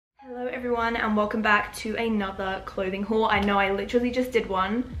everyone and welcome back to another clothing haul. I know I literally just did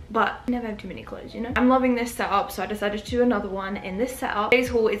one, but I never have too many clothes, you know. I'm loving this setup, so I decided to do another one in this setup. Today's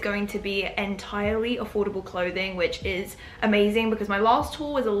haul is going to be entirely affordable clothing, which is amazing because my last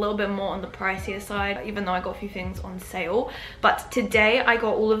haul was a little bit more on the pricier side, even though I got a few things on sale. But today I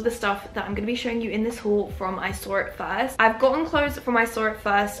got all of the stuff that I'm going to be showing you in this haul from I Saw It First. I've gotten clothes from I Saw It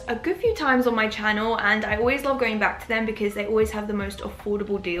First a good few times on my channel, and I always love going back to them because they always have the most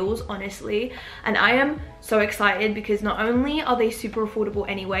affordable deals, honestly. And I am so excited because not only are they super affordable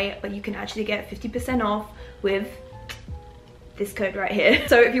anyway, but you can actually get 50% off with this code right here.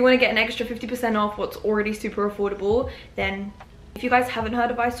 So if you want to get an extra 50% off what's already super affordable, then if you guys haven't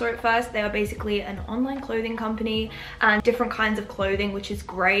heard of I Saw It First, they are basically an online clothing company and different kinds of clothing, which is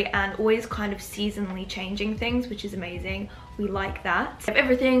great, and always kind of seasonally changing things, which is amazing. We like that. They have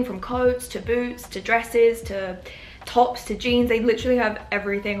everything from coats to boots to dresses to tops to jeans. They literally have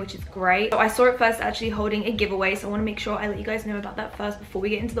everything, which is great. So I Saw It First actually holding a giveaway, so I want to make sure I let you guys know about that first before we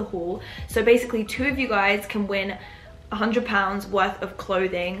get into the haul. So basically 2 of you guys can win £100 worth of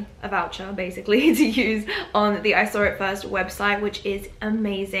clothing, a voucher basically, to use on the I Saw It First website, which is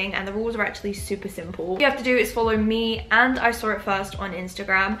amazing, and the rules are actually super simple. What you have to do is follow me and I Saw It First on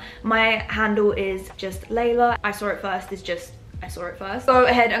Instagram. My handle is just Leyla. I Saw It First is just I Saw It First. Go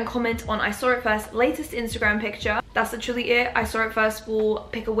ahead and comment on I Saw It First latest Instagram picture. That's literally it. I Saw It First will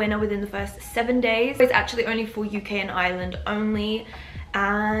pick a winner within the first 7 days. It's actually only for UK and Ireland only,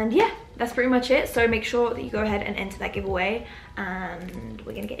 and yeah, that's pretty much it. So make sure that you go ahead and enter that giveaway, and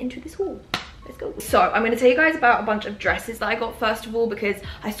we're gonna get into this haul. Let's go. So I'm gonna tell you guys about a bunch of dresses that I got first of all, because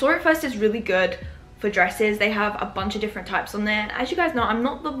I Saw It First is really good for dresses. They have a bunch of different types on there. As you guys know, I'm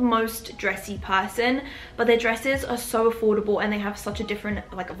not the most dressy person, but their dresses are so affordable and they have such a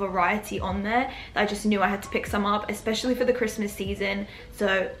different like variety on there that I just knew I had to pick some up, especially for the Christmas season.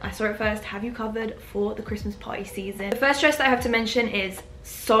 So I Saw It First have you covered for the Christmas party season. The first dress that I have to mention is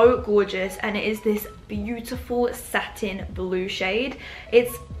so gorgeous, and it is this beautiful satin blue shade.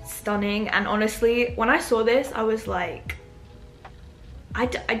 It's stunning, and honestly when I saw this I was like, I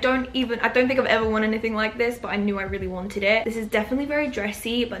don't think I've ever worn anything like this, but I knew I really wanted it. This is definitely very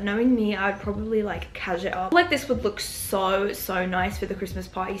dressy, but knowing me, I would probably like cash it up. Like this would look so nice for the Christmas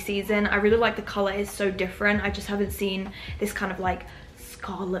party season. I really like the color, is so different. I just haven't seen this kind of like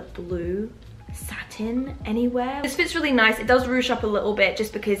scarlet blue satin anywhere. This fits really nice. It does ruche up a little bit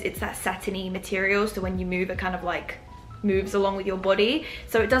just because it's that satiny material, so when you move it kind of like moves along with your body,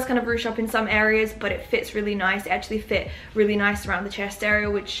 so it does kind of ruche up in some areas, but it fits really nice. It actually fit really nice around the chest area,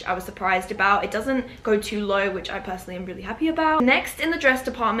 which I was surprised about. It doesn't go too low, which I personally am really happy about. Next in the dress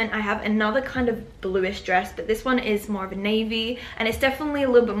department, I have another kind of bluish dress, but this one is more of a navy, and it's definitely a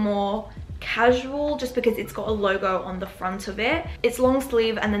little bit more casual just because it's got a logo on the front of it. It's long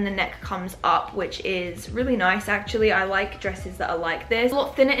sleeve and then the neck comes up, which is really nice actually. I like dresses that are like this. A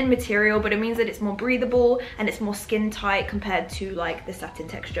lot thinner in material, but it means that it's more breathable and it's more skin tight compared to like the satin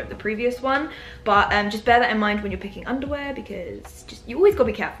texture of the previous one. But just bear that in mind when you're picking underwear, because just you always gotta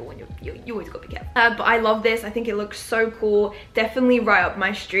be careful when you always gotta be careful. But I love this. I think it looks so cool. Definitely right up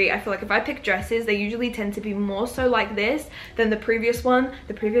my street. I feel like if I pick dresses, they usually tend to be more so like this than the previous one.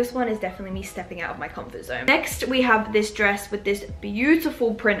 The previous one is definitely me stepping out of my comfort zone. Next we have this dress with this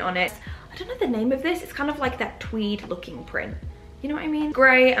beautiful print on it. I don't know the name of this. It's kind of like that tweed looking print, you know what I mean?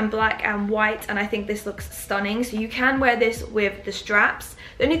 Grey and black and white, and I think this looks stunning. So you can wear this with the straps.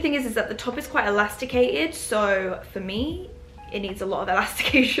 The only thing is that the top is quite elasticated, so for me it needs a lot of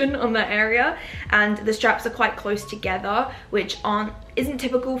elastication on that area, and the straps are quite close together, which isn't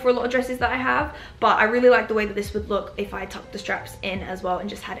typical for a lot of dresses that I have, but I really like the way that this would look if I tucked the straps in as well and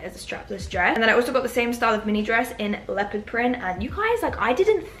just had it as a strapless dress. And then I also got the same style of mini dress in leopard print, and you guys, like, I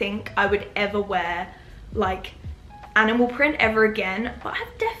didn't think I would ever wear like animal print ever again, but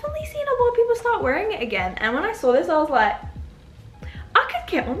I've definitely seen a lot of people start wearing it again, and when I saw this I was like, I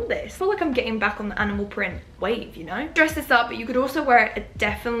could get on this. I feel like I'm getting back on the animal print wave, you know? Dress this up, but you could also wear it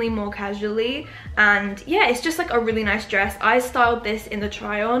definitely more casually. And yeah, it's just like a really nice dress. I styled this in the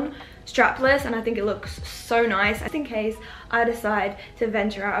try on strapless, and I think it looks so nice. Just in case I decide to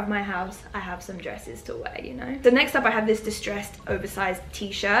venture out of my house, I have some dresses to wear, you know? So next up I have this distressed oversized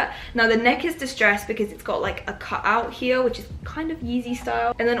t-shirt. Now the neck is distressed because it's got like a cutout here, which is kind of Yeezy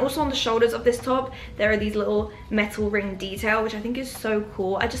style. And then also on the shoulders of this top, there are these little metal ring detail, which I think is so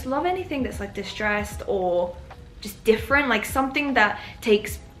cool. I just love anything that's like distressed or just different, like something that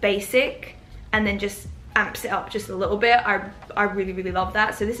takes basic and then just amps it up just a little bit. I really love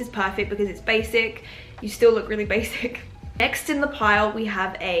that. So this is perfect because it's basic, you still look really basic. Next in the pile we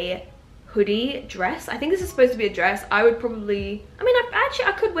have a hoodie dress. I think this is supposed to be a dress. I would probably, I mean,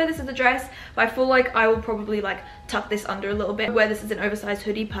 I could wear this as a dress, but I feel like I will probably like tuck this under a little bit. I wear this as an oversized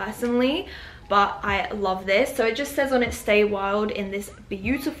hoodie personally, but I love this. So it just says on it, stay wild, in this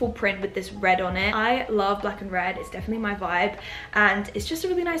beautiful print with this red on it. I love black and red. It's definitely my vibe, and it's just a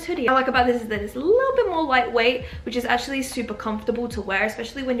really nice hoodie. What I like about this is that it's a little bit more lightweight, which is actually super comfortable to wear,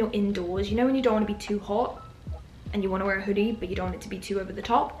 especially when you're indoors. You know, when you don't want to be too hot and you want to wear a hoodie, but you don't want it to be too over the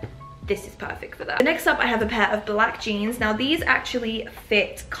top. This is perfect for that. Next up, I have a pair of black jeans. Now these actually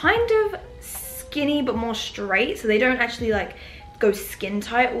fit kind of skinny but more straight, so they don't actually like go skin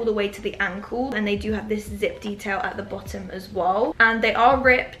tight all the way to the ankle, and they do have this zip detail at the bottom as well, and they are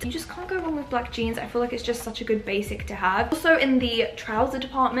ripped. You just can't go wrong with black jeans. I feel like it's just such a good basic to have. Also in the trouser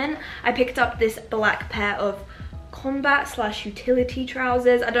department, I picked up this black pair of combat / utility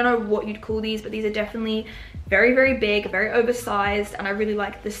trousers. I don't know what you'd call these, but these are definitely very, very big, very oversized, and I really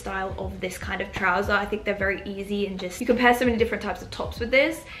like the style of this kind of trouser. I think they're very easy, and just, you can pair so many different types of tops with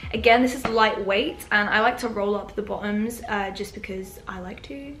this. Again, this is lightweight, and I like to roll up the bottoms just because I like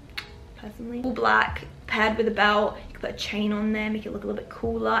to, personally. All black, paired with a belt. You can put a chain on there, make it look a little bit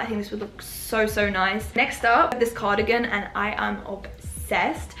cooler. I think this would look so, so nice. Next up, I have this cardigan, and I am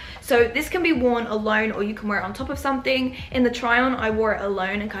obsessed. So this can be worn alone, or you can wear it on top of something. In the try on, I wore it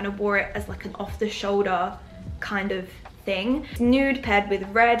alone and kind of wore it as like an off the shoulder kind of thing. It's nude paired with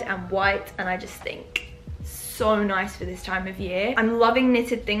red and white, and I just think so nice for this time of year. I'm loving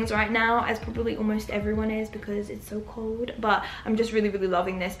knitted things right now, as probably almost everyone is because it's so cold, but I'm just really, really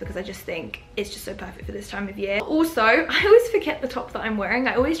loving this because I just think it's just so perfect for this time of year. Also, I always forget the top that I'm wearing.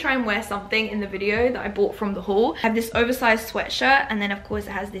 I always try and wear something in the video that I bought from the haul. I have this oversized sweatshirt, and then of course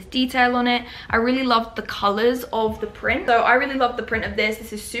it has this detail on it. I really love the colors of the print, so I really love the print of this.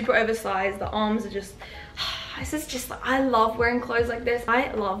 This is super oversized. The arms are just, this is just, I love wearing clothes like this.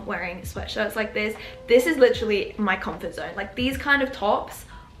 I love wearing sweatshirts like this. This is literally my comfort zone. Like, these kind of tops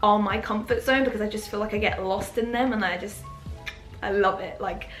are my comfort zone because I just feel like I get lost in them, and I love it.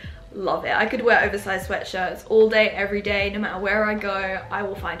 Like, love it. I could wear oversized sweatshirts all day, every day. No matter where I go, I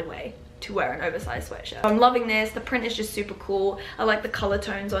will find a way to wear an oversized sweatshirt. I'm loving this. The print is just super cool. I like the color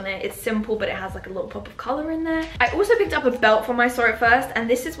tones on it. It's simple, but it has like a little pop of color in there. I also picked up a belt from my store at first, and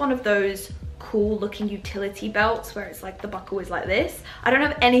this is one of those cool looking utility belts where it's like the buckle is like this. I don't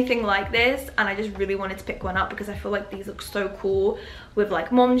have anything like this, and I just really wanted to pick one up because I feel like these look so cool with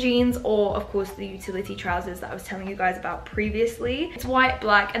like mom jeans, or of course the utility trousers that I was telling you guys about previously. It's white,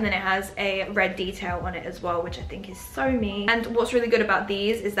 black, and then it has a red detail on it as well, which I think is so me. And what's really good about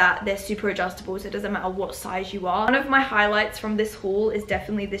these is that they're super adjustable, so it doesn't matter what size you are. One of my highlights from this haul is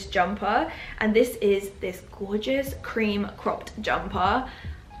definitely this jumper, and this is this gorgeous cream cropped jumper.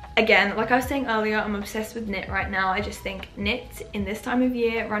 Again, like I was saying earlier, I'm obsessed with knit right now. I just think knit in this time of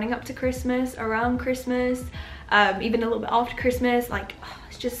year, running up to Christmas, around Christmas, even a little bit after Christmas, like,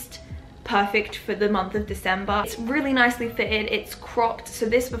 it's just perfect for the month of December. It's really nicely fitted. It's cropped, so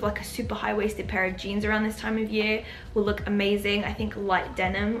this with like a super high-waisted pair of jeans around this time of year will look amazing. I think light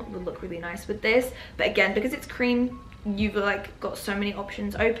denim would look really nice with this, but again, because it's cream, you've like got so many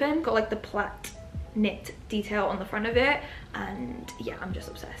options open. Got like the plait knit detail on the front of it, and yeah, I'm just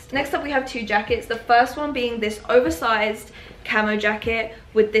obsessed. Next up, we have two jackets. The first one being this oversized camo jacket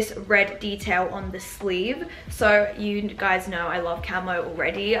with this red detail on the sleeve. So you guys know I love camo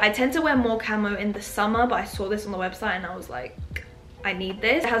already. I tend to wear more camo in the summer, but I saw this on the website and I was like, I need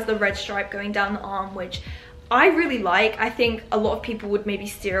this. It has the red stripe going down the arm, which I really like. I think a lot of people would maybe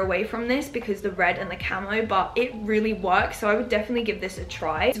steer away from this because the red and the camo, but it really works, so I would definitely give this a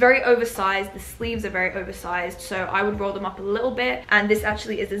try. It's very oversized. The sleeves are very oversized, so I would roll them up a little bit, and this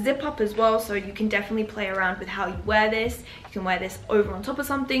actually is a zip up as well, so you can definitely play around with how you wear this. You can wear this over on top of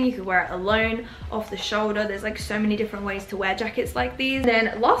something, you can wear it alone, off the shoulder. There's like so many different ways to wear jackets like these. And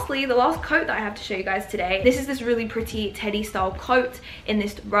then lastly, the last coat that I have to show you guys today. This is this really pretty teddy style coat in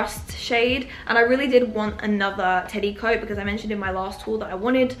this rust shade, and I really did want another teddy coat because I mentioned in my last haul that I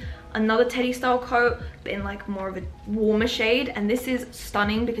wanted another teddy style coat, but in like more of a warmer shade, and this is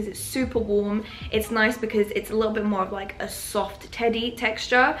stunning because it's super warm. It's nice because it's a little bit more of like a soft teddy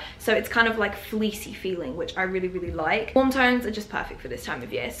texture, so it's kind of like fleecy feeling, which I really, really like. Warm tones are just perfect for this time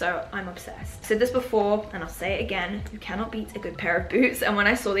of year, so I'm obsessed. I said this before and I'll say it again, you cannot beat a good pair of boots, and when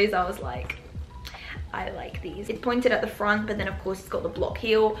I saw these I was like, I like these. It's pointed at the front, but then of course it's got the block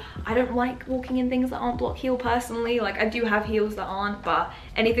heel. I don't like walking in things that aren't block heel personally. Like, I do have heels that aren't, but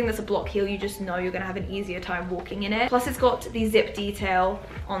anything that's a block heel, you just know you're gonna have an easier time walking in it. Plus it's got the zip detail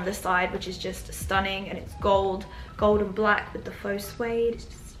on the side, which is just stunning, and it's gold and black with the faux suede. It's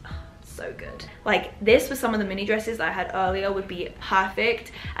just so good. Like this with some of the mini dresses that I had earlier would be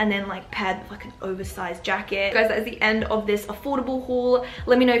perfect, and then like paired with like an oversized jacket. Guys, that is the end of this affordable haul.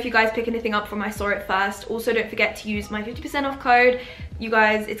 Let me know if you guys pick anything up from I Saw It First. Also, don't forget to use my 50% off code. You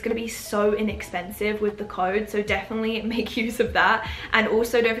guys, it's gonna be so inexpensive with the code, so definitely make use of that. And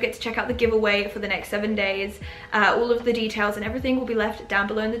also don't forget to check out the giveaway for the next 7 days. All of the details and everything will be left down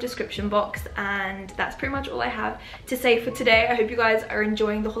below in the description box, and that's pretty much all I have to say for today. I hope you guys are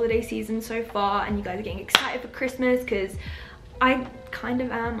enjoying the holiday season so far and you guys are getting excited for Christmas, because I kind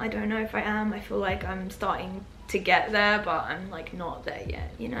of am. I don't know if I am. I feel like I'm starting to get there, but I'm like not there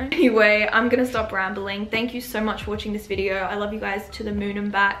yet, you know. Anyway, I'm gonna stop rambling. Thank you so much for watching this video. I love you guys to the moon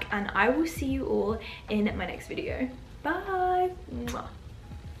and back, and I will see you all in my next video. Bye. Mwah.